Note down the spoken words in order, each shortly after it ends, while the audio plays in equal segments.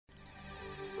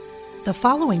The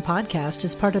following podcast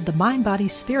is part of the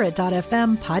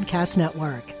MindBodySpirit.fm podcast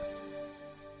network.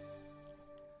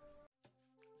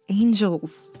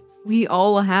 Angels. We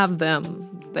all have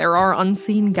them. They're our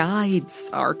unseen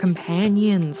guides, our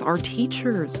companions, our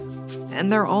teachers,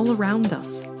 and they're all around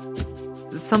us.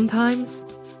 Sometimes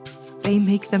they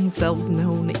make themselves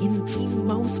known in the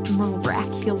most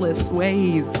miraculous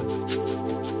ways.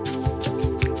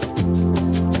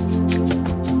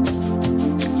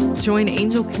 Join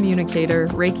angel communicator,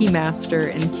 Reiki master,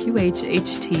 and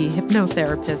QHHT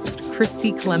hypnotherapist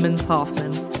Christy Clemens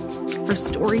Hoffman for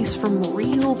stories from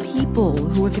real people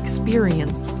who have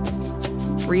experienced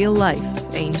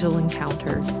real-life angel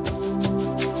encounters.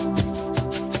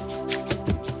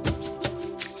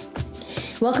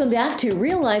 Welcome back to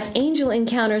Real Life Angel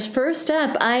Encounters. First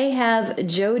up, I have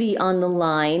Jody on the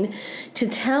line to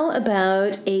tell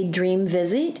about a dream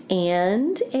visit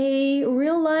and a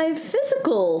real-life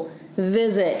physical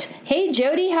visit. Hey,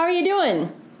 Jody, how are you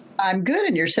doing? I'm good,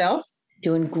 and yourself?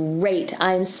 Doing great.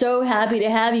 I'm so happy to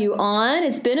have you on.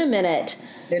 It's been a minute.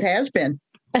 It has been.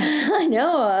 I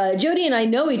know. Jody and I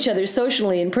know each other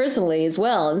socially and personally as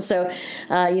well. And so,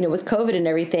 with COVID and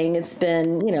everything, it's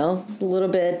been, a little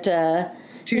bit...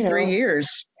 3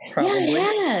 years, probably. Yeah,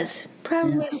 it has.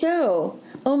 Probably so.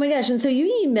 Oh, my gosh. And so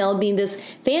you emailed me this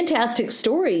fantastic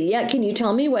story. Yeah, can you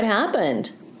tell me what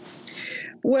happened?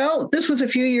 Well, this was a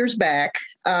few years back.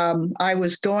 I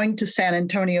was going to San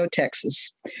Antonio,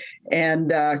 Texas, and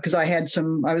because I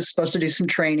was supposed to do some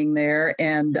training there.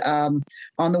 And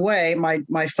on the way,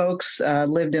 my folks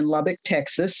lived in Lubbock,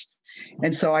 Texas.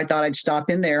 And so I thought I'd stop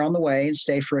in there on the way and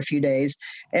stay for a few days.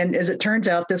 And as it turns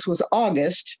out, this was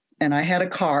August. And I had a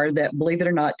car that, believe it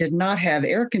or not, did not have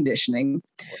air conditioning.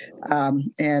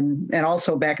 And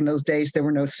also back in those days, there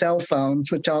were no cell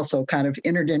phones, which also kind of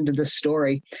entered into this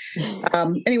story.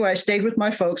 Anyway, I stayed with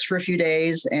my folks for a few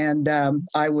days. And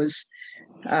I was,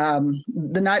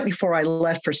 the night before I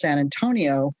left for San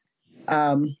Antonio,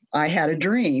 I had a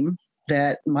dream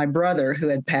that my brother, who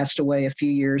had passed away a few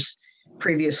years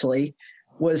previously,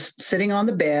 was sitting on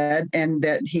the bed, and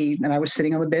I was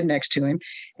sitting on the bed next to him,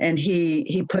 and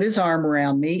he put his arm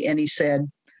around me and he said,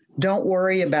 "Don't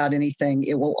worry about anything.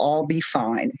 It will all be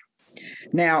fine."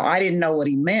 Now, I didn't know what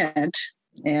he meant.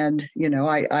 And,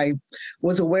 I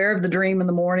was aware of the dream in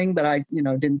the morning, but I,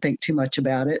 didn't think too much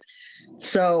about it.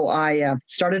 So I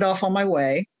started off on my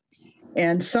way,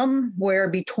 and somewhere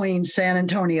between San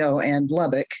Antonio and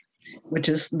Lubbock,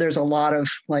 there's a lot of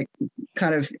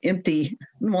kind of empty,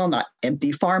 well, not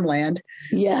empty, farmland.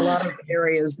 Yeah. A lot of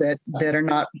areas that are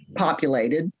not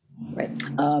populated. Right.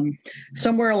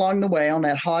 Somewhere along the way on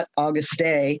that hot August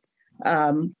day,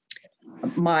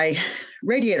 my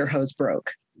radiator hose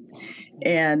broke.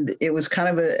 And it was kind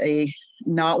of a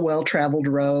not well-traveled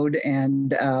road.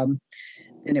 And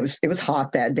it was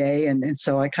hot that day. And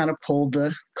so I kind of pulled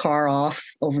the car off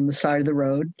over on the side of the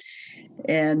road.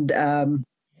 And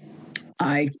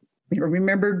I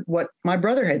remembered what my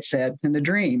brother had said in the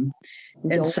dream.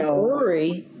 And Don't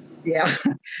worry. Yeah.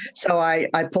 So I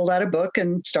pulled out a book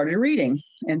and started reading.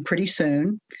 And pretty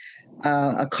soon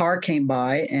a car came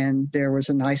by, and there was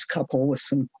a nice couple with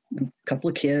a couple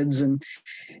of kids.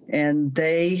 And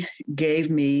they gave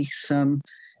me some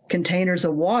containers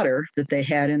of water that they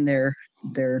had in their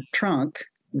trunk,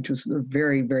 which was a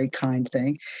very, very kind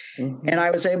thing. Mm-hmm. And I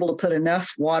was able to put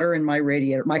enough water in my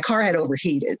radiator. My car had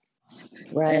overheated.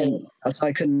 Right. And so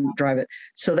I couldn't drive it.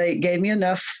 So they gave me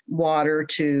enough water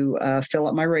to fill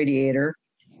up my radiator.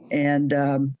 And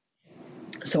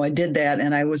so I did that,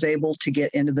 and I was able to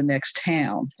get into the next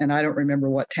town. And I don't remember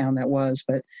what town that was,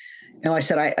 but I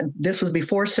said, this was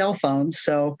before cell phones,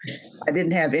 so I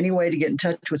didn't have any way to get in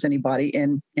touch with anybody.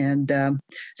 And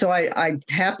so I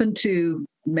happened to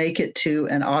make it to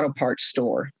an auto parts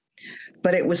store,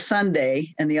 but it was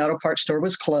Sunday and the auto parts store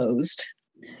was closed.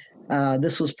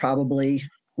 This was probably,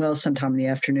 sometime in the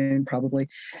afternoon, probably.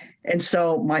 And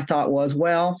so my thought was,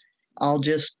 I'll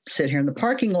just sit here in the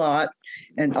parking lot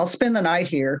and I'll spend the night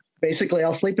here. Basically,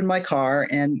 I'll sleep in my car,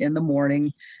 and in the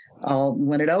morning,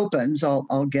 when it opens,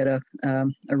 I'll get a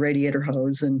radiator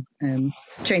hose and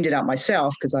change it out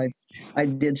myself, because I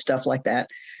did stuff like that.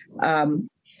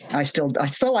 I still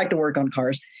like to work on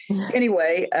cars.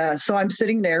 Anyway, so I'm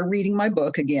sitting there reading my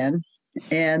book again,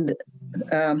 and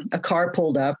a car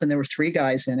pulled up, and there were three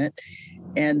guys in it,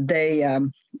 and they,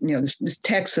 this was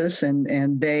Texas,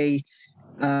 and they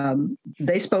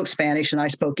spoke Spanish and I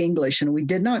spoke English, and we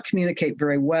did not communicate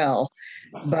very well,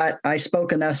 but I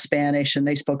spoke enough Spanish and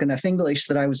they spoke enough English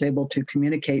that I was able to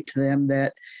communicate to them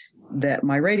that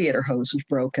my radiator hose was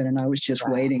broken, and I was just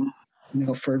waiting,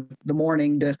 for the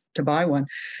morning to buy one.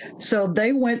 So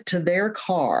they went to their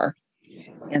car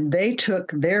and they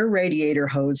took their radiator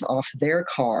hose off their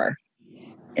car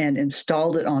and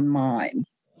installed it on mine.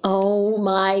 Oh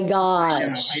my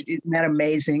gosh. Isn't that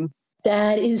amazing?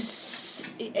 That is,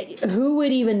 who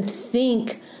would even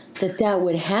think that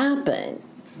would happen?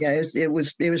 Yeah, it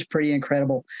was pretty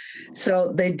incredible.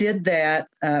 So they did that,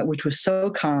 which was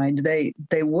so kind. They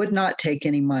would not take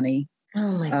any money.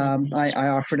 Oh my God. I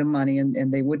offered them money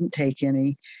and they wouldn't take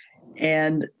any.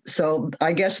 And so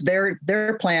I guess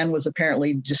their plan was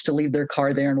apparently just to leave their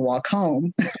car there and walk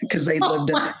home because they lived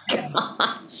in it.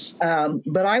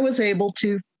 But I was able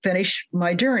to finish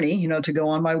my journey, to go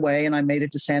on my way, and I made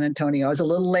it to San Antonio. I was a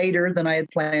little later than I had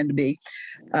planned to be.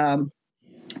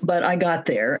 But I got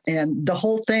there, and the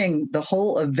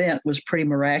whole event was pretty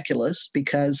miraculous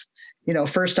because,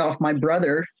 first off, my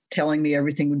brother telling me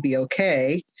everything would be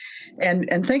okay.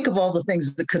 And think of all the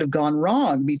things that could have gone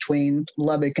wrong between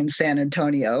Lubbock and San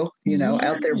Antonio,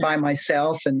 out there by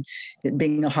myself, and it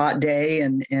being a hot day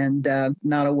and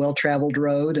not a well-traveled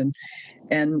road.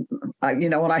 And I,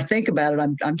 when I think about it,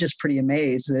 I'm just pretty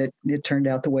amazed that it turned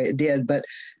out the way it did. But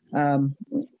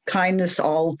kindness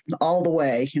all the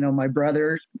way, my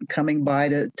brother coming by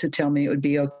to tell me it would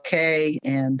be okay,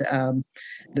 and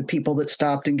the people that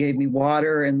stopped and gave me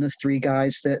water, and the 3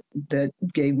 guys that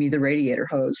gave me the radiator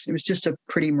hose. It was just a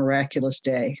pretty miraculous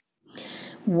day.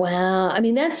 Wow. I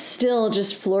mean, that still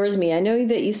just floors me. I know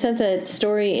that you sent that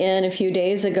story in a few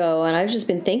days ago, and I've just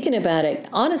been thinking about it,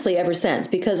 honestly, ever since,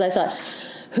 because I thought,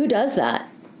 who does that?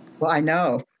 Well, I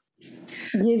know.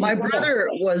 My brother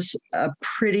was a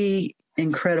pretty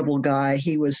incredible guy.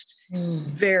 He was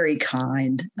very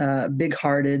kind,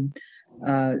 big-hearted,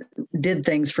 did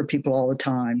things for people all the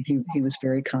time. He was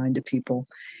very kind to people,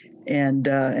 and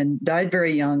died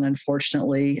very young,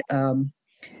 unfortunately.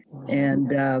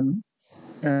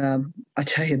 I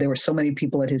tell you, there were so many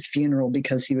people at his funeral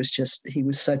because he was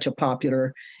such a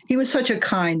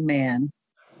kind man.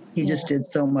 He just did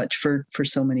so much for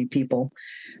so many people.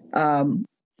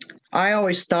 I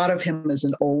always thought of him as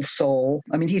an old soul.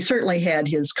 I mean, he certainly had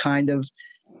his kind of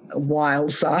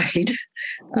wild side,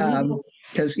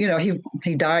 because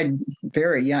he died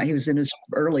very young. He was in his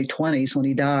early 20s when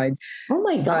he died. Oh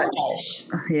my gosh!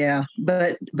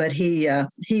 But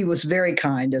he was very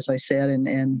kind, as I said,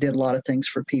 and did a lot of things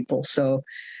for people. So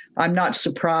I'm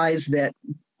surprised that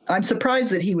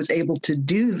he was able to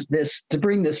do this, to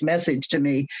bring this message to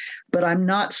me, but I'm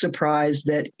not surprised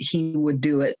that he would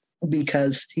do it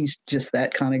because he's just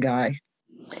that kind of guy.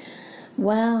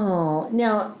 Wow.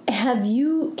 Now, have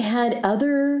you had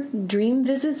other dream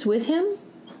visits with him?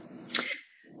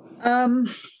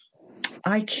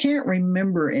 I can't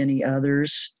remember any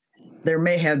others. There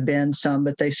may have been some,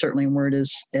 but they certainly weren't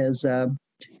as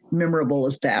memorable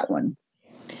as that one.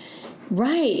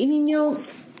 Right. I mean,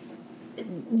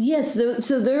 yes.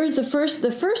 So there's the first,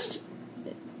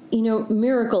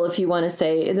 miracle, if you want to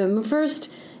say. The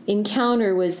first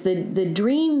encounter was the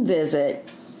dream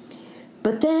visit,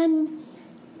 but then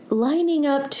lining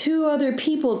up 2 other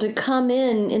people to come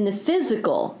in the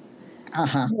physical,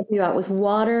 help you out with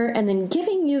water, and then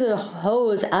giving you the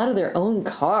hose out of their own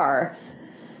car.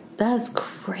 That's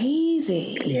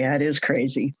crazy. Yeah, it is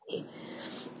crazy.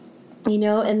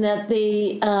 And that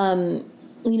they,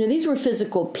 these were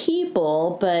physical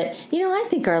people, but, I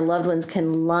think our loved ones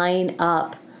can line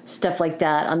up stuff like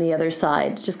that on the other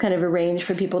side, just kind of arrange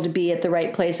for people to be at the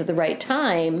right place at the right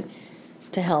time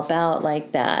to help out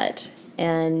like that,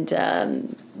 and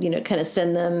kind of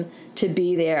send them to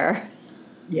be there.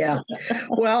 Yeah,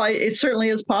 well, it certainly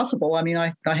is possible. I mean,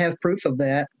 I have proof of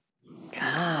that.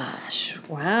 Gosh,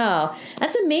 wow,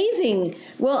 that's amazing.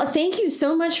 Well, thank you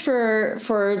so much for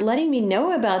letting me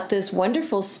know about this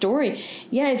wonderful story.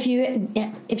 Yeah, if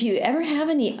you ever have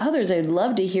any others, I'd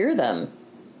love to hear them.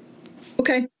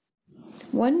 Okay.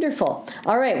 Wonderful.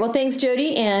 All right. Well, thanks,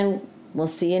 Jody, and we'll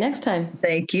see you next time.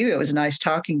 Thank you. It was nice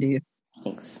talking to you.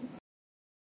 Thanks.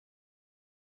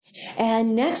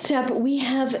 And next up, we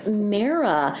have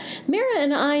Mara. Mara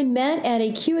and I met at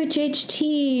a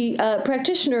QHHT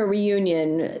practitioner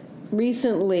reunion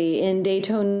recently in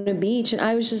Daytona Beach, and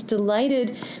I was just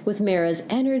delighted with Mara's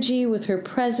energy, with her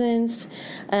presence,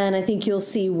 and I think you'll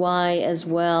see why as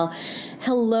well.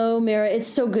 Hello, Mara. It's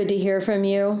so good to hear from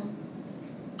you.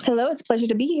 Hello, it's a pleasure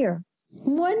to be here.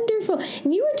 Wonderful.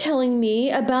 And you were telling me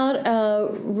about a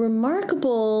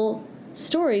remarkable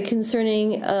story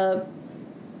concerning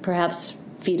perhaps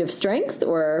feat of strength,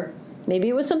 or maybe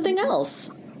it was something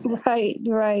else. Right.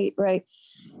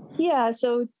 Yeah,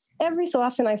 so every so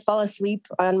often I fall asleep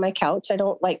on my couch. I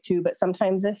don't like to, but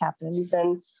sometimes it happens.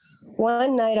 And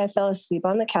one night I fell asleep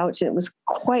on the couch. It was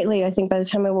quite late. I think by the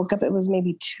time I woke up, it was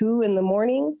maybe 2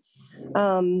 a.m.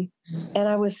 And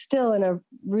I was still in a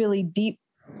really deep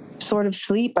sort of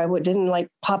sleep. I didn't like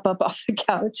pop up off the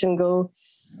couch and go,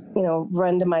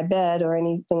 run to my bed or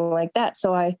anything like that.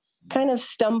 So I kind of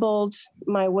stumbled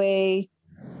my way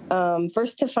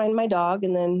first to find my dog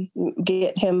and then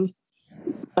get him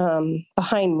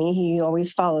behind me. He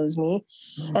always follows me.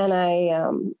 And I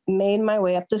made my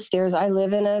way up the stairs. I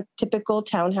live in a typical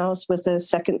townhouse with a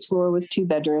second floor with 2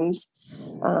 bedrooms.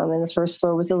 And the first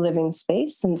floor was a living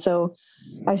space. And so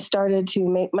I started to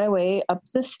make my way up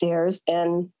the stairs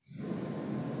and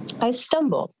I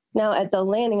stumbled. Now on the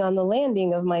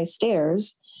landing of my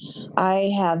stairs,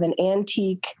 I have an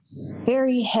antique,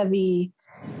 very heavy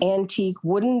antique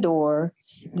wooden door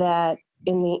that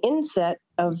in the inset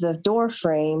of the door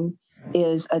frame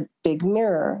is a big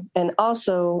mirror and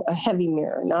also a heavy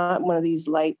mirror, not one of these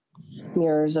light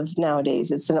mirrors of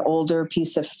nowadays. It's an older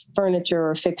piece of furniture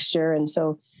or fixture. And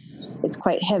so it's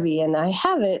quite heavy. And I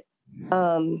have it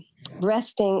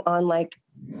resting on like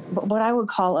what I would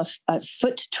call a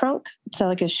foot trunk. So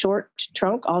like a short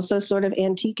trunk, also sort of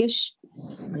antique-ish.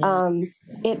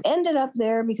 It ended up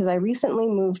there because I recently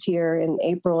moved here in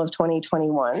April of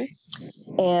 2021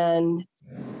 and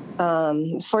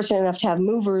was fortunate enough to have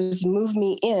movers move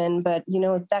me in, but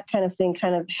that kind of thing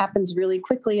kind of happens really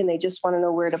quickly and they just want to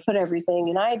know where to put everything.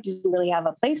 And I didn't really have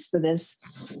a place for this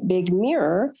big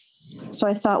mirror. So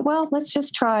I thought, well, let's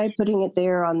just try putting it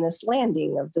there on this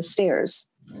landing of the stairs.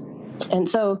 And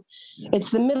so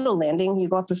it's the middle landing. You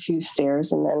go up a few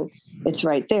stairs and then it's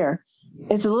right there.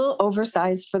 It's a little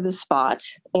oversized for the spot.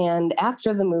 And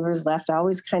after the movers left, I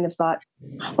always kind of thought,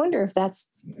 I wonder if that's,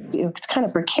 it's kind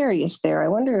of precarious there. I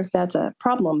wonder if that's a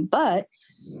problem. But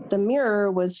the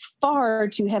mirror was far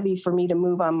too heavy for me to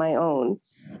move on my own.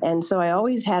 And so I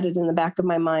always had it in the back of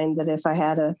my mind that if I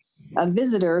had a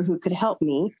visitor who could help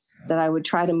me, that I would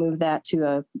try to move that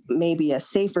to maybe a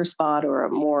safer spot or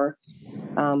a more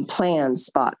planned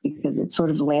spot because it sort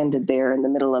of landed there in the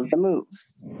middle of the move.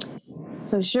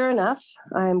 So sure enough,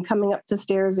 I'm coming up the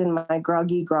stairs in my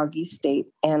groggy state,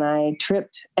 and I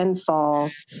trip and fall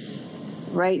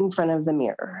right in front of the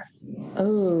mirror.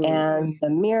 Oh. And the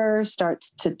mirror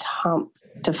starts to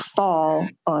fall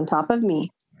on top of me.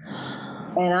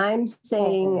 And I'm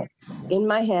saying in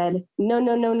my head, no,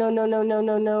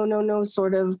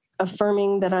 sort of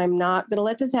affirming that I'm not going to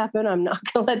let this happen. I'm not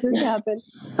going to let this happen.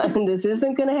 This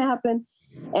isn't going to happen.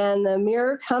 And the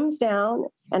mirror comes down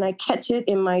and I catch it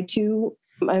in my two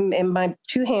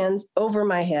hands over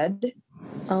my head.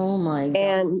 Oh my God.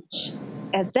 And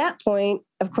at that point,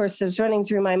 of course, it's running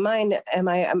through my mind.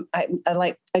 I'm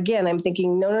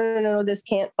thinking, no, this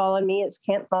can't fall on me. It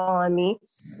can't fall on me.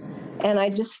 And I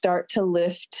just start to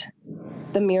lift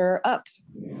the mirror up.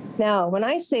 Now, when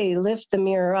I say lift the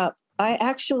mirror up, I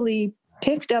actually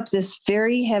picked up this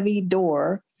very heavy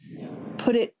door,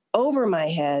 put it over my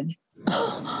head,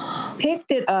 picked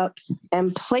it up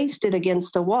and placed it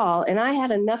against the wall. And I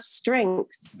had enough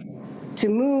strength to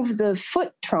move the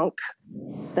foot trunk,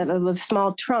 the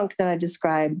small trunk that I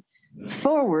described,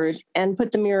 forward and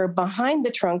put the mirror behind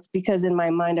the trunk because in my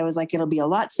mind I was like, it'll be a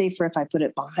lot safer if I put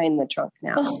it behind the trunk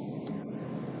now. Oh.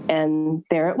 And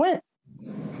there it went.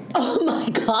 Oh my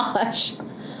gosh.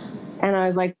 And I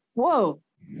was like, whoa,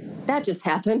 that just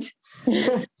happened.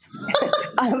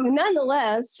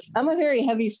 Nonetheless, I'm a very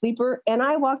heavy sleeper and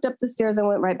I walked up the stairs and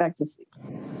went right back to sleep.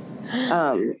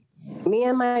 Me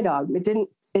and my dog, it didn't,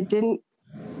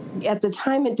 at the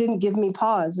time, it didn't give me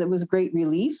pause. It was a great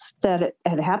relief that it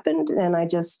had happened, and I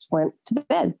just went to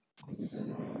bed.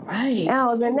 Right.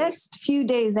 Now, the next few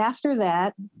days after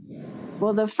that,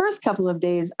 well, the first couple of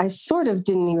days, I sort of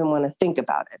didn't even want to think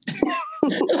about it.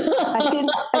 I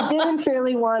didn't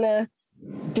really want to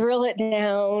drill it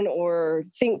down or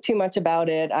think too much about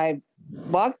it. I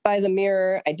walked by the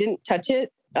mirror. I didn't touch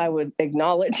it. I would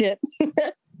acknowledge it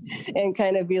and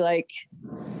kind of be like,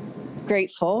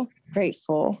 grateful, very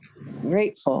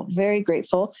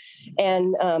grateful.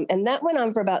 And that went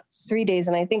on for about 3 days.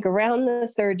 And I think around the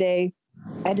third day,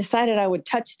 I decided I would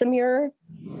touch the mirror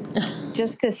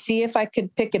just to see if I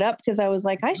could pick it up. Because I was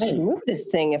like, I should move this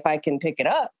thing if I can pick it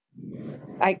up.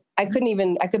 I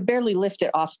could barely lift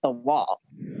it off the wall.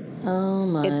 Oh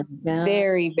my God. It's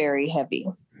very, very heavy.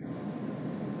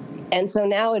 And so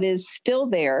now it is still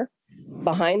there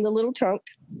behind the little trunk.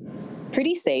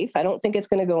 Pretty safe. I don't think it's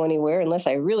going to go anywhere unless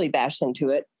I really bash into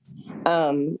it.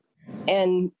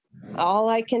 And all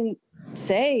I can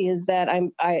say is that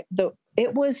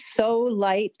it was so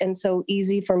light and so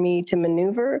easy for me to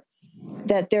maneuver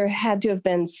that there had to have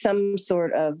been some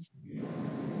sort of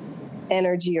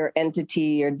energy or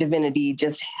entity or divinity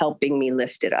just helping me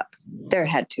lift it up. There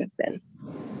had to have been.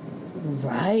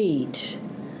 Right.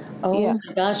 Oh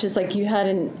my gosh, it's like you had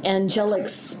an angelic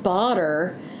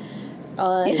spotter.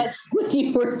 Yes. When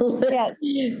you were Yes.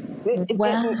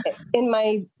 Wow.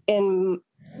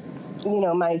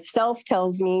 Myself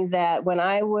tells me that when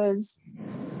I was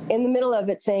in the middle of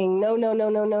it saying, no, no, no,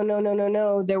 no, no, no, no, no,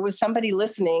 no, there was somebody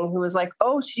listening who was like,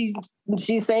 oh, she's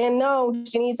saying no,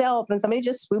 she needs help. And somebody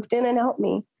just swooped in and helped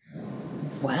me.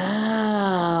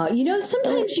 Wow.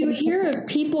 Sometimes you hear of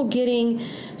people getting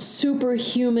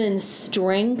superhuman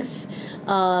strength.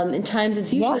 In times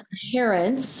it's usually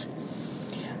parents.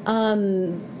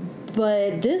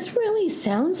 But this really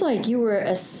sounds like you were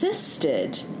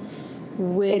assisted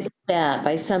with that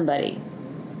by somebody.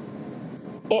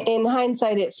 In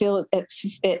hindsight,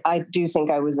 I do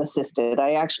think I was assisted.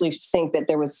 I actually think that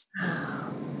there was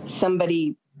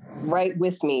somebody right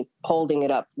with me, holding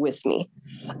it up with me,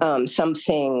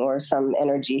 something or some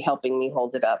energy helping me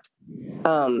hold it up.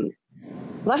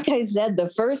 Like I said, the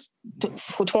first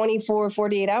 24,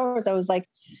 48 hours, I was like,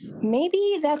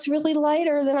 maybe that's really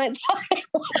lighter than I thought it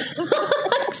was.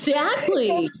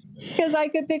 Exactly. Because I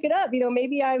could pick it up.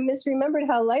 Maybe I misremembered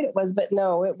how light it was, but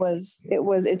no,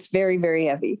 it's very, very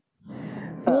heavy.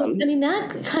 Well,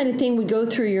 that kind of thing would go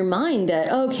through your mind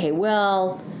that, okay,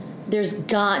 well, there's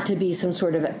got to be some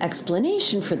sort of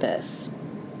explanation for this.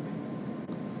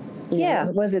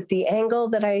 Yeah. Was it the angle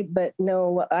but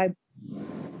no,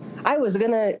 I was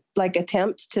going to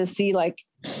attempt to see,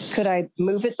 could I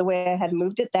move it the way I had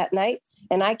moved it that night?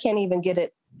 And I can't even get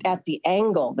it at the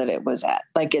angle that it was at.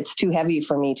 It's too heavy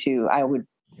for me I would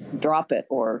drop it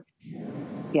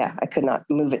I could not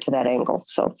move it to that angle.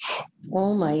 So,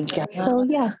 oh my God. So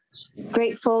yeah,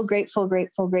 grateful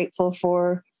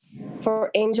for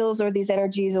angels or these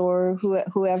energies or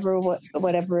whoever,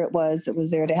 whatever it was that was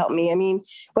there to help me. I mean,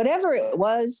 whatever it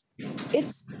was,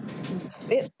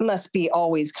 it must be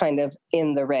always kind of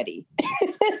in the ready.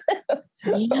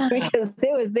 Yeah. Because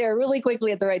it was there really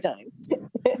quickly at the right time.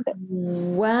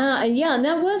 Wow. Yeah. And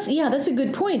that's a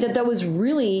good point, that was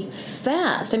really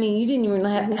fast. I mean, you didn't even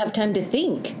have time to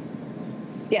think.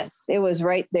 Yes, it was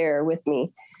right there with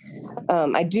me.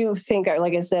 I do think,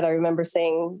 like I said, I remember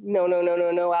saying no, no, no,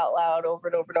 no, no out loud over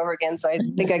and over and over again. So I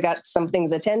think I got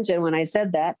something's attention when I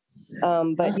said that.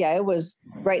 But yeah, it was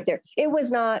right there. There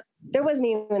wasn't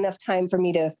even enough time for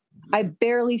me I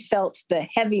barely felt the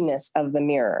heaviness of the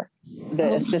mirror.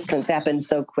 The assistance happened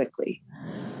so quickly.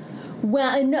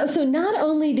 Well, so not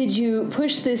only did you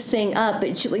push this thing up,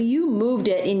 but you moved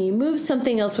it and you moved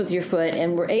something else with your foot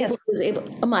and were able.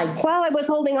 Oh my! While I was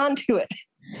holding on to it,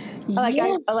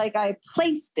 I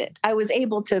placed it. I was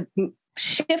able to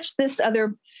shift this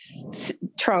other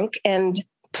trunk and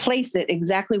place it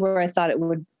exactly where I thought it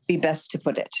would be best to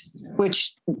put it.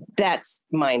 Which that's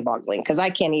mind-boggling because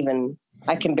I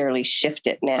can barely shift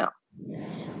it now.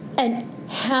 And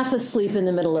half asleep in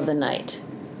the middle of the night.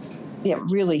 Yeah,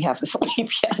 really half asleep,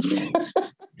 yes.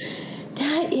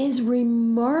 That is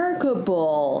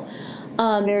remarkable.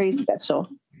 Very special.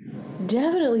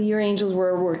 Definitely your angels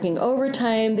were working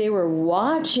overtime. They were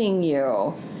watching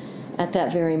you at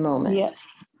that very moment.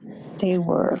 Yes, they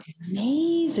were.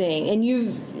 Amazing.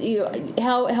 And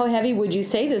how heavy would you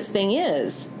say this thing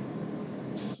is?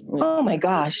 Oh my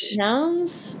gosh.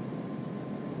 Pounds?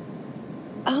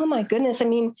 Oh my goodness. I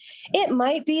mean, it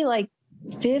might be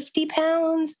 50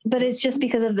 pounds, but it's just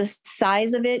because of the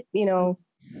size of it.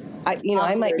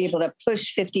 I might be able to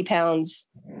push 50 pounds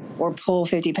or pull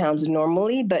 50 pounds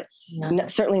normally, but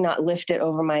certainly not lift it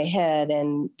over my head.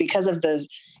 And because of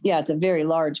it's a very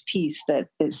large piece that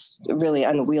is really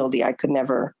unwieldy. I could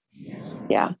never,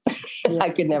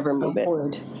 I could never move it.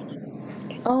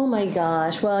 Oh my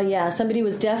gosh. Well, yeah, somebody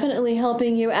was definitely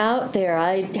helping you out there.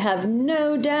 I have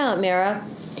no doubt, Mara.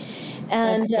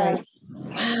 And right.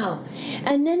 Wow.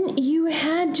 And then you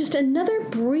had just another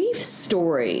brief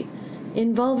story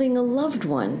involving a loved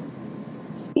one.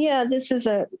 Yeah, this is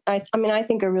I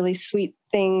think a really sweet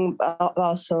thing,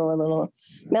 also a little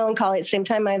melancholy. At the same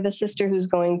time, I have a sister who's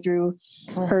going through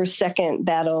her second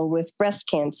battle with breast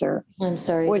cancer. I'm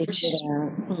sorry. Which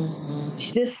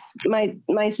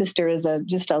my sister is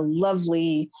just a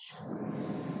lovely,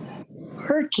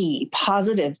 perky,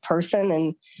 positive person.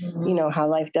 And you know how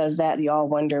life does that. You all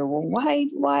wonder, well,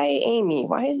 why Amy?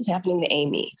 Why is this happening to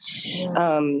Amy?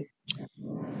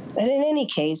 But in any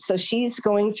case, so she's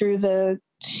going through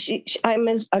I'm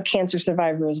a cancer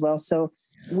survivor as well. So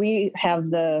we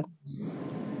have the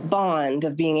bond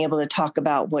of being able to talk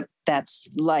about what that's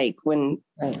like when,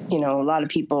 a lot of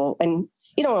people, and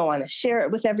you don't want to share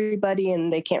it with everybody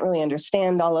and they can't really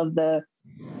understand all of the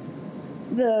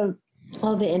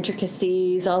All the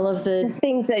intricacies, all of the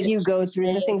things that you go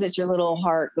through, the things that your little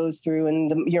heart goes through,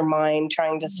 and your mind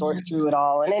trying to sort through it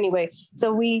all. And anyway,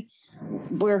 so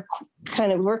we're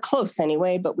close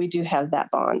anyway, but we do have that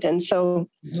bond. And so,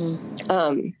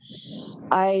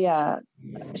 I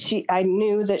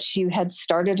knew that she had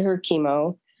started her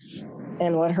chemo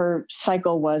and what her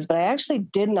cycle was, but I actually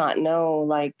did not know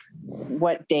like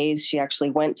what days she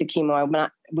actually went to chemo.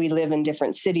 We live in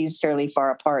different cities fairly far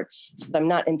apart, so I'm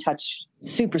not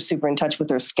super in touch with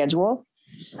her schedule.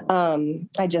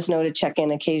 I just know to check in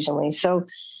occasionally. So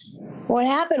what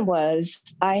happened was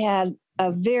I had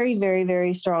a very, very,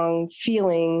 very strong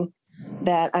feeling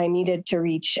that I needed to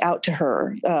reach out to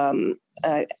her.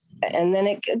 And then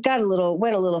it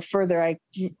went a little further. I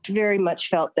very much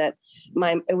felt that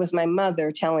it was my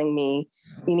mother telling me,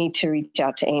 you need to reach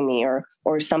out to Amy,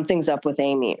 or something's up with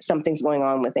Amy, something's going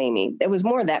on with Amy. It was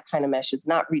more that kind of message,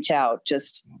 not reach out,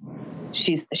 just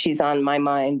she's on my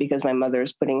mind because my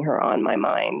mother's putting her on my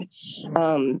mind.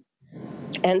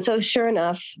 And so sure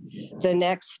enough, the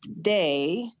next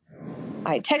day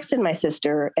I texted my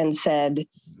sister and said,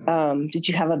 did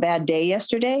you have a bad day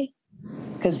yesterday?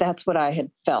 Because that's what I had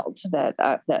felt, that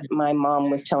my mom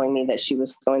was telling me that she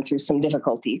was going through some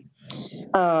difficulty.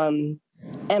 And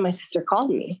my sister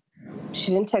called me. She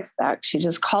didn't text back. She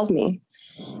just called me.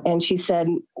 And she said,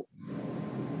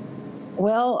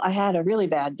 well, I had a really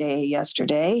bad day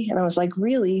yesterday. And I was like,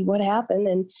 really? What happened?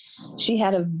 And she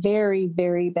had a very,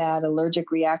 very bad allergic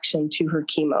reaction to her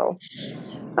chemo.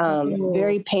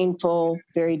 Very painful,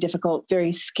 very difficult,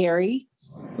 very scary,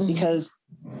 because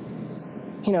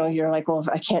you're like, well, if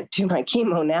I can't do my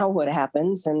chemo now, what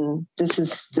happens? And this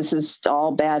is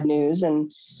all bad news.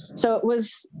 And so it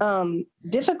was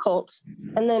difficult.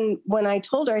 And then when I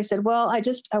told her, I said, well, I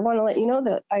want to let you know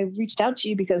that I reached out to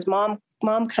you because mom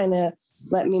kind of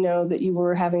let me know that you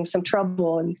were having some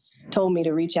trouble and told me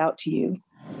to reach out to you.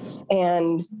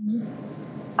 And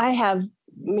I have,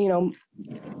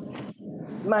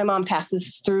 my mom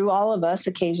passes through all of us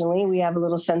occasionally. We have a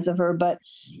little sense of her, but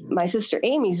my sister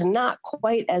Amy's not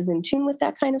quite as in tune with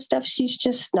that kind of stuff. She's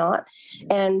just not.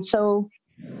 And so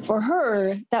for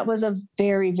her, that was a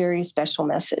very, very special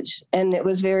message. And it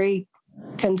was very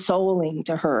consoling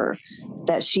to her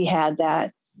that she had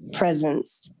that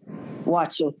presence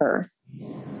watching her.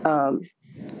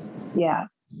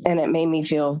 And it made me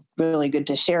feel really good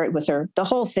to share it with her. The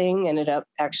whole thing ended up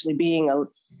actually being a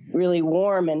really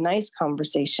warm and nice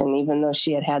conversation, even though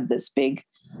she had this big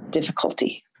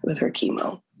difficulty with her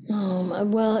chemo.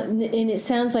 Well, and it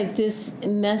sounds like this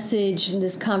message,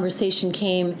 this conversation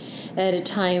came at a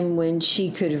time when she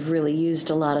could have really used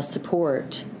a lot of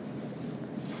support.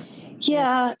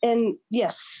 Yeah, and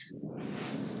yes.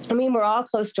 I mean, we're all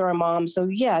close to our mom, so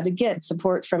yeah, to get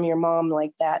support from your mom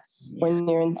like that when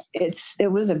you're in,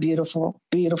 it was a beautiful,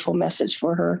 beautiful message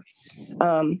for her.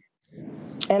 And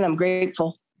I'm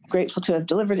grateful to have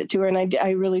delivered it to her. And I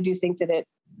really do think that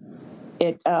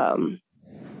it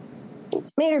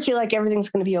made her feel like everything's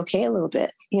going to be okay a little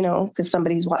bit, because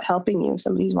somebody's helping you,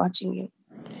 somebody's watching you.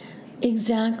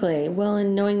 Exactly. Well,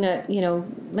 and knowing that,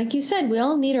 like you said, we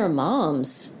all need our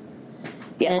moms.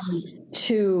 Yes. And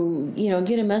to,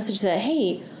 get a message that,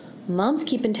 hey, mom's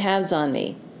keeping tabs on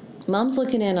me. Mom's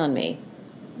looking in on me.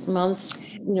 Mom's,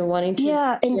 wanting to.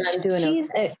 Yeah, and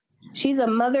she's a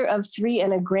mother of 3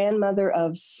 and a grandmother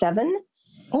of 7.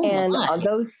 Oh, and my.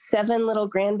 Those 7 little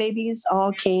grandbabies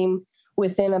all came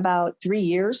within about 3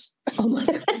 years. Oh, my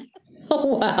God.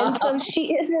 Oh, wow. And so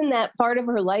she is in that part of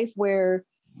her life where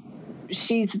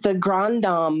she's the grand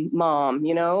dame mom,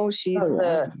 she's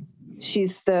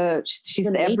she's the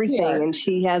everything, and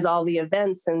she has all the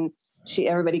events, and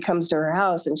everybody comes to her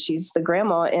house, and she's the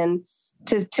grandma. And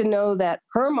to know that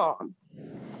her mom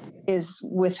is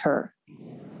with her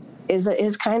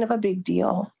is kind of a big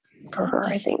deal for her,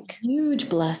 I think. Huge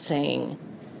blessing.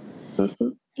 Mm-hmm.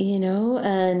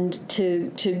 And to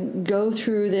go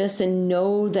through this and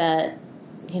know that,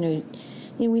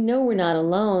 we know we're not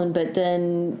alone, but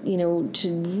then,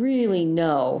 to really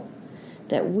know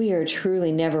that we are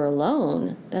truly never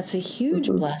alone, that's a huge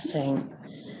blessing.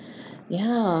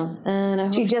 Yeah.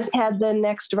 And she just had the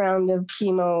next round of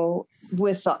chemo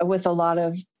with a lot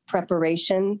of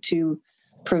preparation to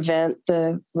prevent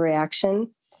the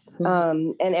reaction.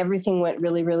 And everything went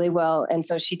really, really well. And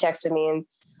so she texted me and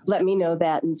let me know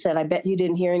that and said, I bet you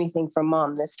didn't hear anything from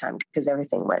mom this time because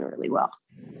everything went really well.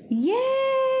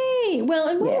 Yay! Well,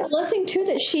 and what a blessing too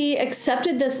that she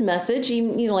accepted this message.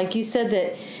 Like you said,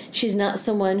 that she's not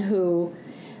someone who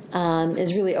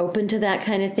is really open to that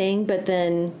kind of thing, but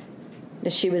then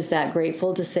she was that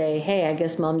grateful to say, hey, I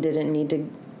guess mom didn't need to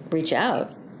reach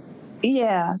out.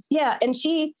 Yeah. And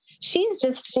she's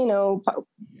just,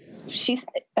 she's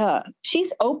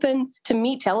open to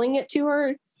me telling it to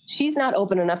her. She's not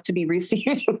open enough to be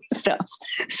receiving stuff.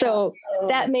 So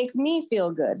that makes me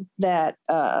feel good that,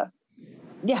 that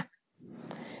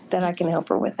I can help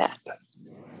her with that.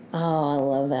 Oh, I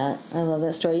love that. I love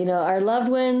that story. Our loved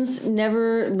ones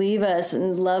never leave us,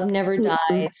 and love never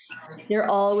dies. They're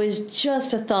always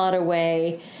just a thought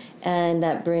away. And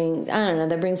that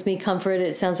brings me comfort.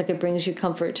 It sounds like it brings you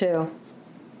comfort too.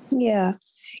 Yeah.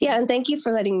 And thank you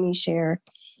for letting me share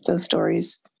those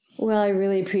stories. Well, I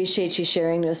really appreciate you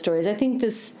sharing those stories. I think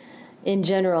this, in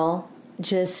general,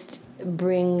 just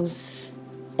brings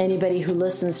anybody who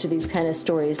listens to these kind of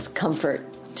stories comfort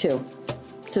too.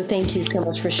 So thank you so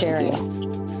much for sharing.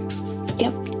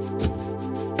 Yep.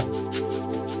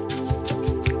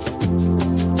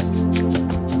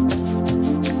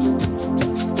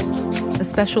 A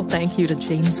special thank you to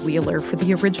James Wheeler for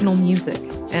the original music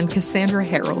and Cassandra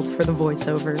Harold for the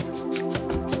voiceovers.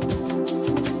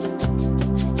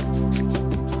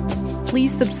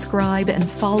 Please subscribe and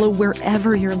follow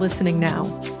wherever you're listening now.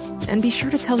 And be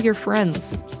sure to tell your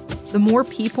friends. The more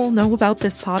people know about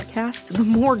this podcast, the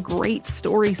more great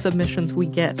story submissions we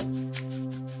get.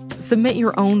 Submit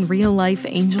your own real-life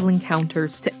angel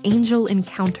encounters to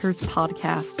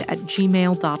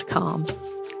angelencounterspodcast@gmail.com.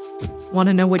 Want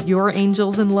to know what your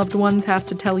angels and loved ones have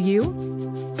to tell you?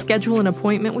 Schedule an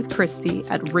appointment with Christy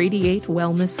at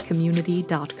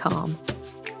radiatewellnesscommunity.com.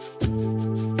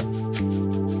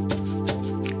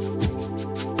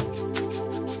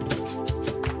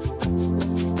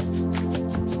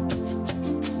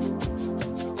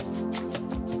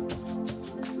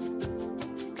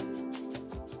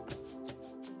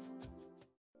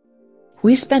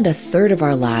 We spend a third of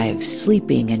our lives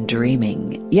sleeping and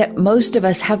dreaming, yet most of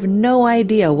us have no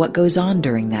idea what goes on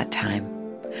during that time.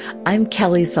 I'm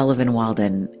Kelly Sullivan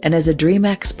Walden, and as a dream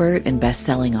expert and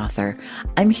best-selling author,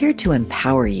 I'm here to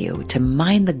empower you to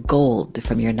mine the gold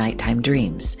from your nighttime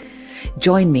dreams.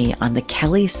 Join me on the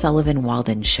Kelly Sullivan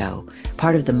Walden Show,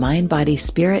 part of the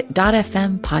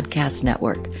MindBodySpirit.fm podcast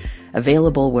network,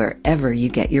 available wherever you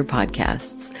get your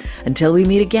podcasts. Until we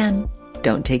meet again,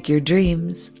 don't take your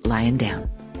dreams lying down.